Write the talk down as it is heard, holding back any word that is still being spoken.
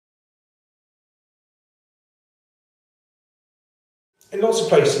In lots of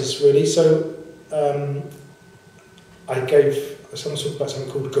places, really. So I gave someone talked about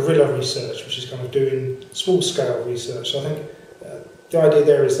something called guerrilla research, which is kind of doing small-scale research. So I think the idea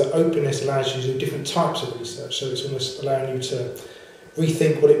there is that openness allows you to do different types of research. So it's almost allowing you to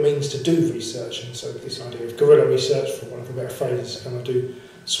rethink what it means to do research. And so this idea of guerrilla research, for want of a better phrase, is kind of do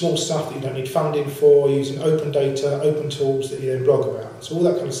small stuff that you don't need funding for, using open data, open tools that you then blog about. So all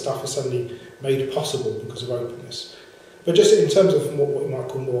that kind of stuff is suddenly made possible because of openness. But just in terms of what you might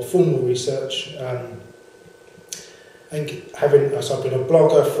call more formal research, I think so I've been a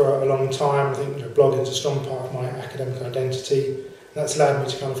blogger for a long time. I think blogging is a strong part of my academic identity. That's allowed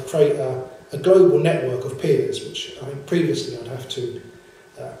me to kind of create a global network of peers, which I think previously I'd have to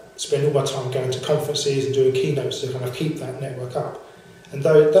spend all my time going to conferences and doing keynotes to kind of keep that network up. And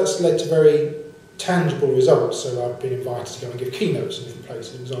though that's led to very tangible results, so I've been invited to go and give keynotes in different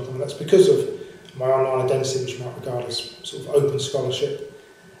places, for example, and that's because of my online identity, which you might regard as sort of open scholarship.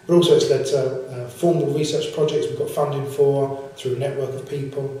 But also it's led to formal research projects we've got funding for through a network of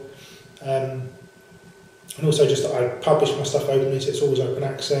people. And also just that I publish my stuff openly, so it's always open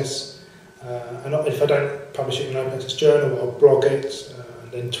access. And if I don't publish it in an open access journal, I'll blog it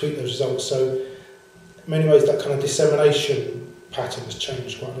and then tweet those results. So in many ways that kind of dissemination pattern has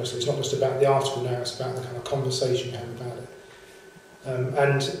changed quite nicely. It's not just about the article now, it's about the kind of conversation you have about it.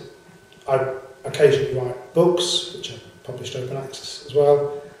 And I occasionally write books, which are published open access as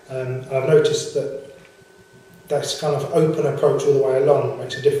well. And I've noticed that this kind of open approach all the way along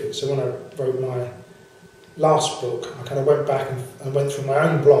makes a difference. So when I wrote my last book, I kind of went back and went through my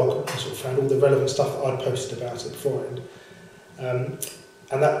own blog and sort of found all the relevant stuff that I'd posted about it beforehand.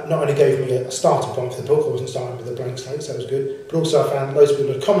 And that not only gave me a starting point for the book, I wasn't starting with a blank slate, so that was good, but also I found loads of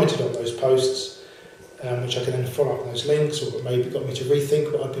people had commented on those posts, which I could then follow up on those links, or maybe got me to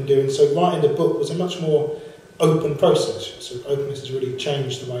rethink what I'd been doing. So writing the book was a much more open process. So openness has really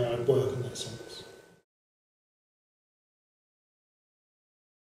changed the way I work in that sense.